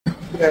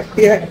We are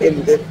here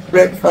in the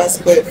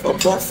breakfast bed for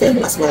buffet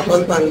as my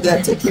husband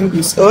there taking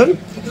his own.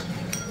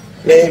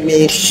 Let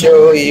me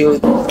show you.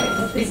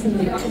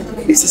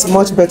 This is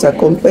much better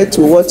compared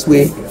to what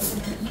we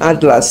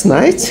had last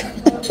night.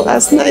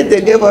 Last night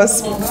they gave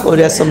us, oh,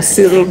 there's some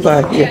cereal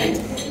bar here.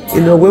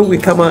 You know, when we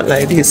come out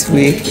like this,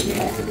 we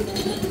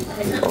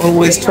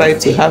always try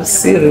to have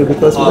cereal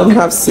because we don't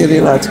have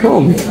cereal at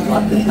home.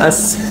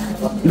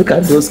 Look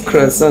at those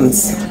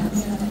croissants,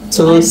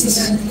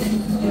 toast,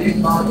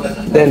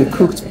 then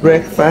cooked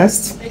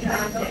breakfast.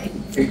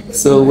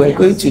 So we're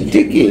going to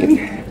dig in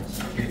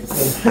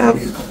and have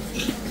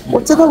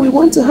whatever we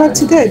want to have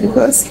today,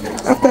 because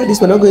after this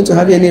we're not going to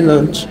have any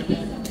lunch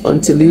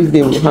until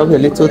evening. We'll have a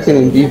little thing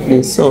in the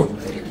evening. So I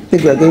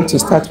think we're going to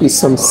start with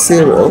some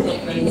cereal.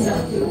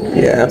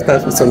 Yeah,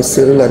 start with some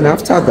cereal, and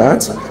after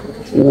that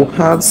we'll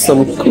have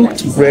some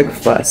cooked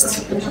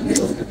breakfast.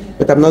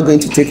 But I'm not going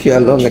to take you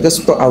along. I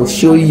just thought I'll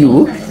show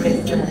you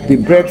the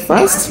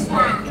breakfast.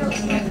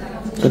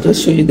 I'll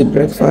just show you the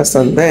breakfast,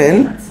 and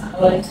then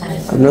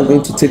I'm not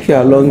going to take you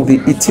along the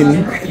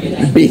eating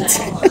bit.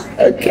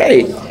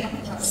 Okay,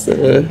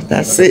 so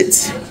that's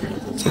it.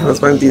 My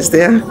husband is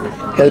there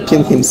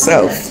helping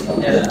himself.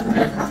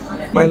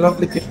 My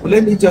lovely people,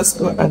 let me just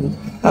go and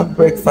have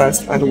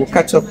breakfast and we'll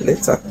catch up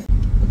later.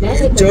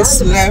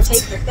 Just left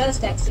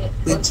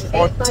the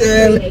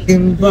hotel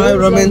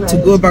environment to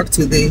go back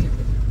to the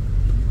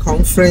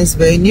conference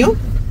venue.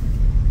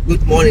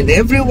 Good morning,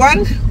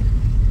 everyone.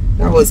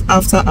 That was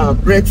after our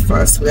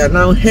breakfast. We are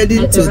now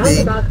heading to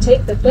the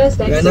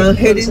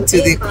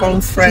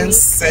conference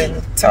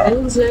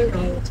center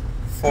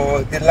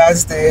for the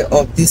last day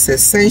of this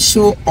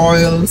essential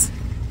oils,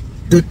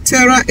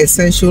 DoTerra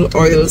Essential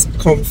Oils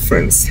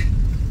Conference.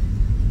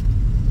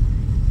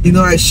 You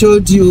know, I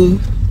showed you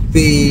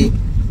the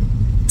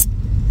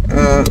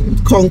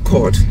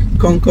Concorde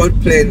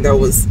plane that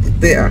was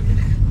there.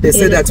 They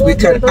said that we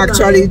can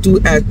actually do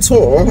a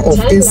tour of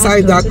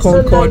inside that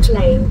Concorde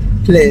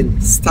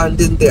plane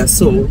standing there.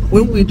 So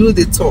when we do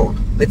the tour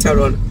later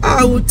on,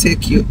 I will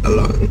take you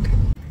along.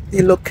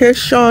 The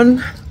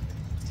location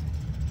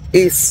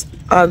is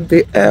at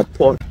the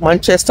airport,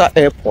 Manchester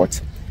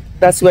Airport.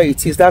 That's where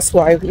it is. That's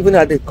why even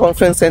at the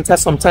conference center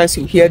sometimes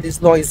you hear these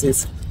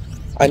noises,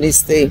 and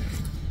it's the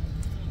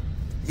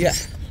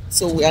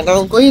so we are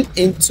now going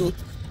into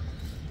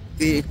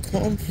the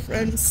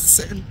conference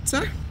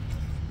center.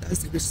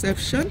 That's the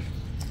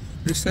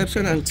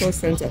reception and tour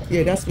center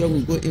here. That's where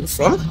we go in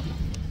from.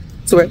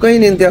 So we're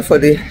going in there for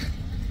the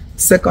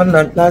second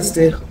and last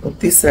day of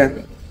this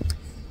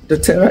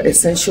DoTerra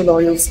Essential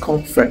Oils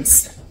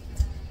Conference.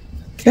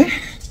 Okay,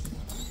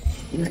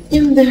 we're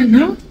in there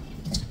now.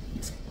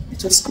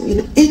 Just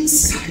going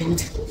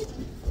inside.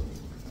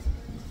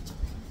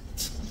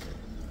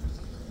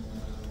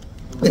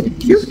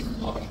 Thank you.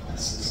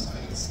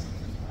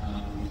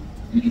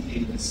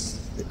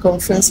 The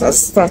conference has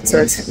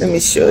started. Let me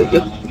show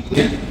you.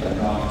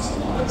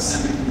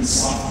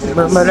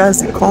 Remember,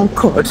 that's the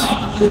Concorde.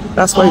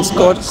 That's why it's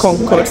called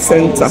Concorde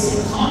Center.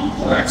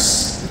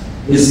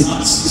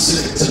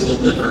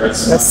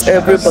 That's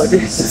everybody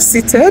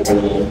seated.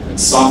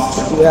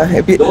 We are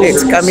a bit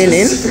late coming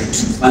in,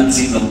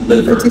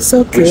 but it's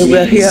okay. We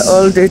are here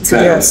all day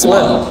today as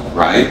well.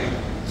 Right.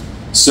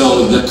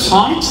 So the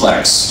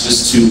complex,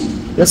 just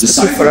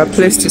looking for a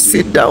place to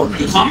sit down.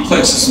 The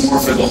complex is more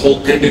for the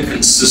whole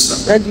endocrine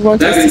system. That you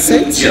want us to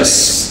sit?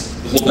 Yes,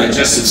 the whole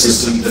digestive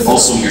system, but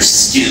also your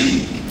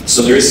skin.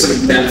 So there is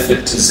some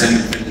benefit to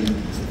xenophin.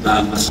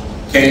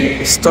 Okay.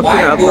 It's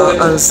talking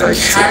about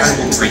anxiety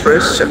and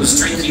depression. Who's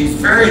drinking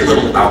very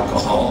little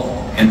alcohol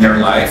in their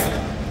life,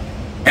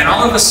 and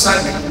all of a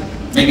sudden,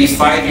 maybe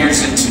 5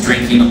 years into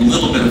drinking a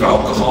little bit of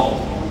alcohol,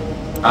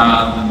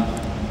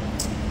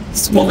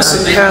 all of a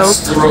sudden they have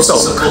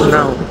cirrhosis of the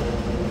liver.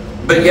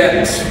 But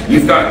yet,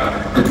 you've got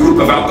a group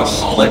of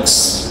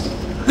alcoholics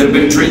that have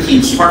been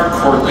drinking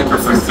hardcore liquor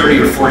for 30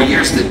 or 40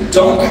 years that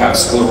don't have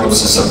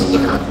sclerosis of the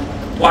liver.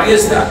 Why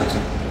is that?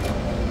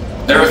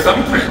 They're a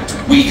thumbprint.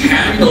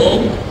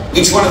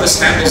 Each one of us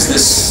handles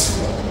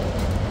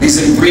these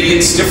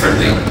ingredients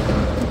differently.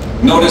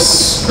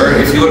 Notice, or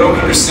if you don't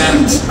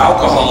understand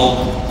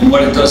alcohol and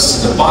what it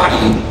does to the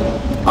body,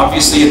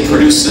 obviously it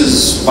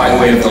produces by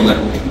way of the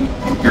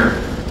liver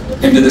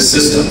into the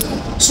system.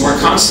 So we're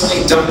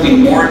constantly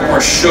dumping more and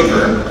more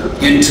sugar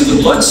into the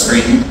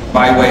bloodstream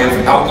by way of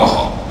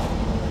alcohol.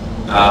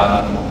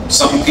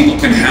 Some people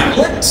can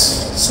handle it,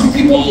 some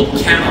people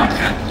cannot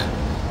handle it.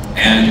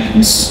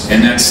 And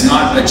that's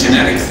not a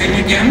genetic thing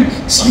again.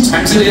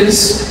 Sometimes it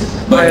is,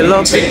 but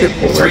you take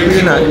 3 people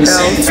in the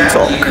same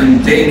family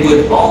and they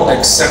would all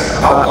accept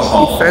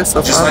alcohol, just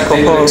like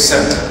they would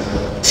accept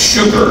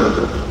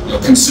sugar,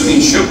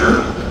 consuming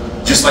sugar,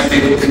 just like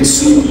they would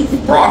consume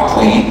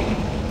broccoli.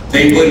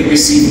 They would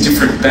receive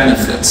different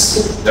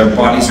benefits. Their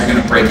bodies are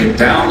going to break it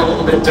down a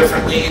little bit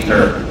differently.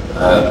 Their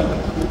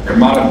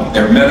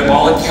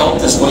metabolic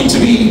health is going to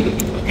be,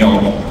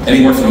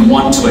 anywhere from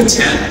 1 to a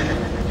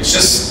 10. It's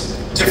just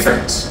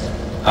different.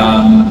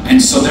 And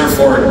so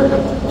therefore,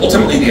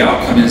 ultimately the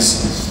outcome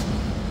is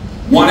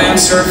one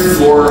answer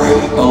for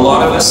a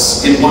lot of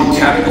us in one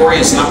category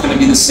is not going to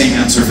be the same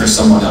answer for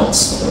someone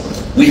else.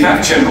 We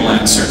have general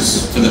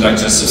answers for the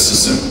digestive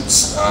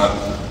systems.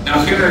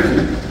 Now here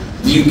in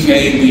the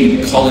UK,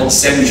 we call it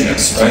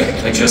Zengest, right?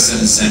 Digestive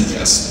and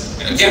Zengest.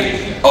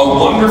 Again, a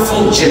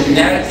wonderful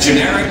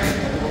generic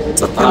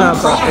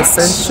about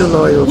essential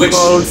oil, which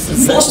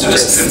most of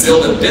us could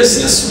build a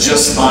business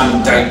just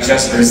on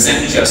digest or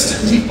Zengest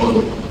and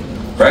people,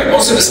 right?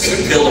 Most of us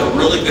could build a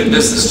really good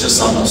business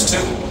just on those two.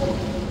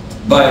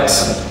 But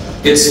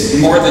it's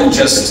more than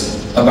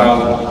just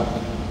about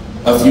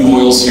a few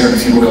oils here and a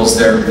few oils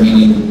there,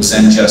 meaning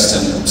Zengest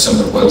and some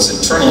of the oils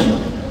internally.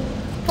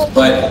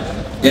 But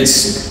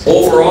it's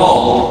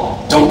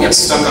overall, don't get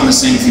stuck on the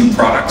same few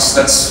products.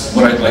 That's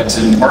what I'd like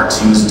to impart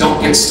to you, is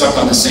don't get stuck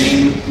on the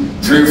same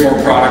 3 or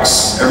 4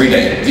 products every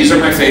day. These are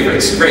my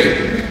favorites,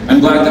 great. I'm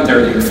glad that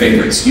they're your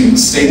favorites. You can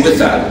stay with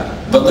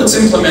that. But let's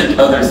implement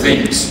other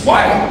things.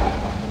 Why?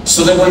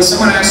 So that when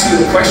someone asks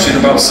you a question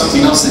about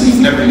something else that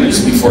you've never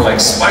used before, like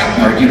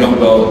Spikenard, you don't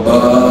go,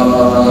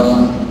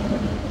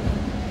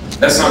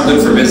 that's not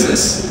good for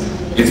business.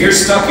 If you're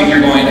stuck and you're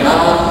going,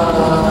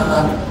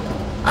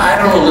 I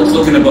don't know, let's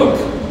look in a book.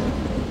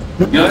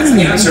 You know, that's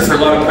the answer for a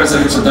lot of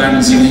presidential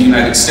diamonds in the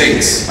United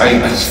States.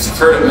 I've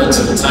heard it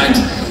multiple times,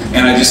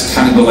 and I just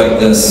kind of go like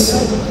this,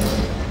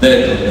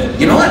 that,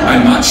 you know what,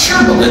 I'm not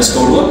sure, but let's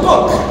go to a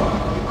book.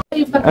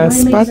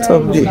 As part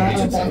of the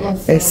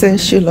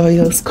Essential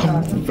Oils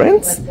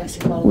Conference,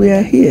 we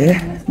are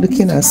here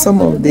looking at some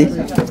of the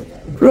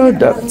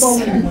products.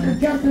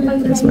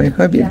 That's my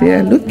hubby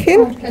there,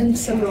 looking at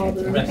some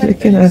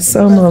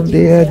of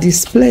the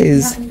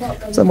displays.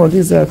 Some of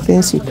these are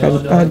things you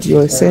can add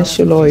your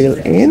essential oil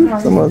in.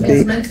 Some of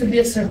the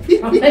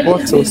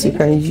bottles you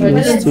can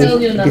use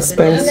to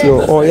dispense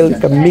your oil. You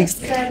can mix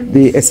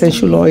the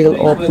essential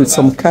oil up with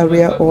some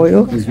carrier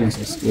oil.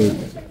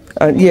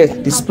 And yeah,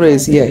 the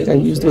sprays, yeah, you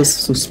can use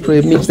those to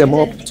spray, mix them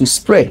up to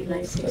spray.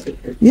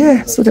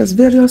 Yeah, so there's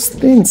various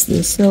things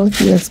they sell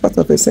here as part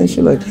of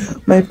essential oil.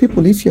 My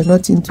people, if you're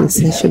not into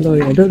essential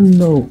oil, I don't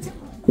know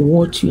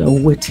what you are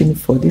waiting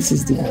for. This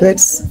is the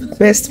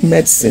best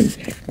medicine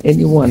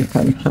anyone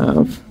can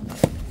have.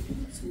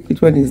 Which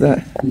one is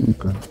that?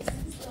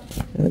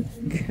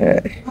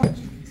 Okay.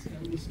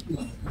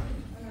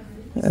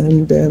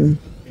 And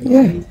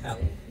yeah.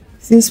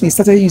 Since we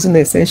started using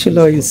essential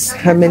oils,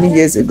 how many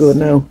years ago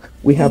now,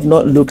 we have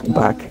not looked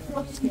back.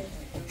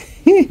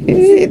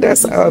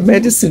 That's our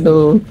medicine,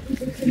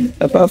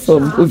 apart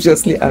from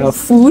obviously our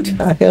food,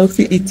 our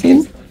healthy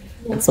eating,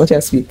 as much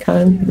as we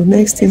can. The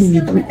next thing we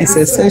do is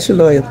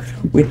essential oil.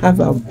 We have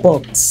a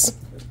box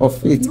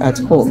of it at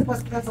home. I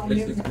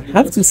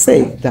have to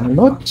say, they're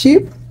not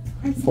cheap,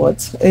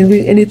 but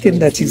anything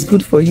that is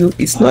good for you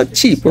is not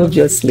cheap,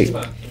 obviously.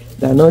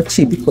 They're not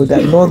cheap because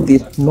they're not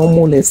the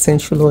normal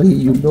essential oil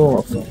you know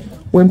of.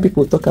 When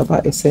people talk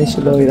about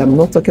essential oil, I'm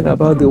not talking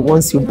about the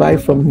ones you buy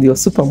from your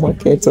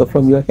supermarkets or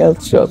from your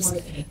health shops.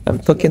 I'm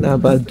talking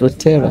about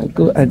DoTerra.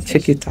 Go and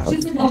check it out.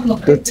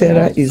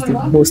 DoTerra is the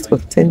most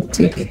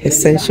authentic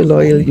essential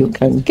oil you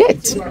can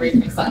get.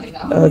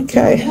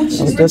 Okay, I'll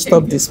just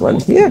stop this one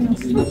here.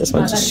 Just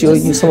want to show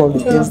you some of the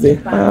things they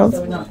have.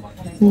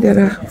 And there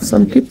are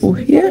some people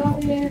here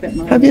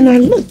having a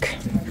look.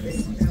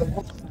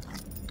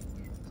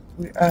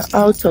 We are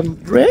out on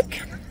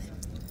break,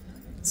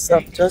 so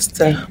I'm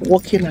just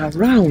walking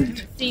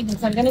around.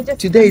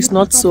 Today is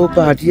not so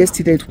bad.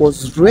 Yesterday it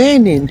was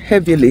raining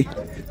heavily,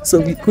 so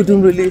we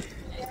couldn't really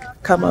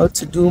come out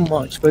to do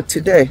much, but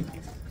today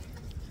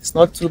it's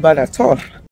not too bad at all.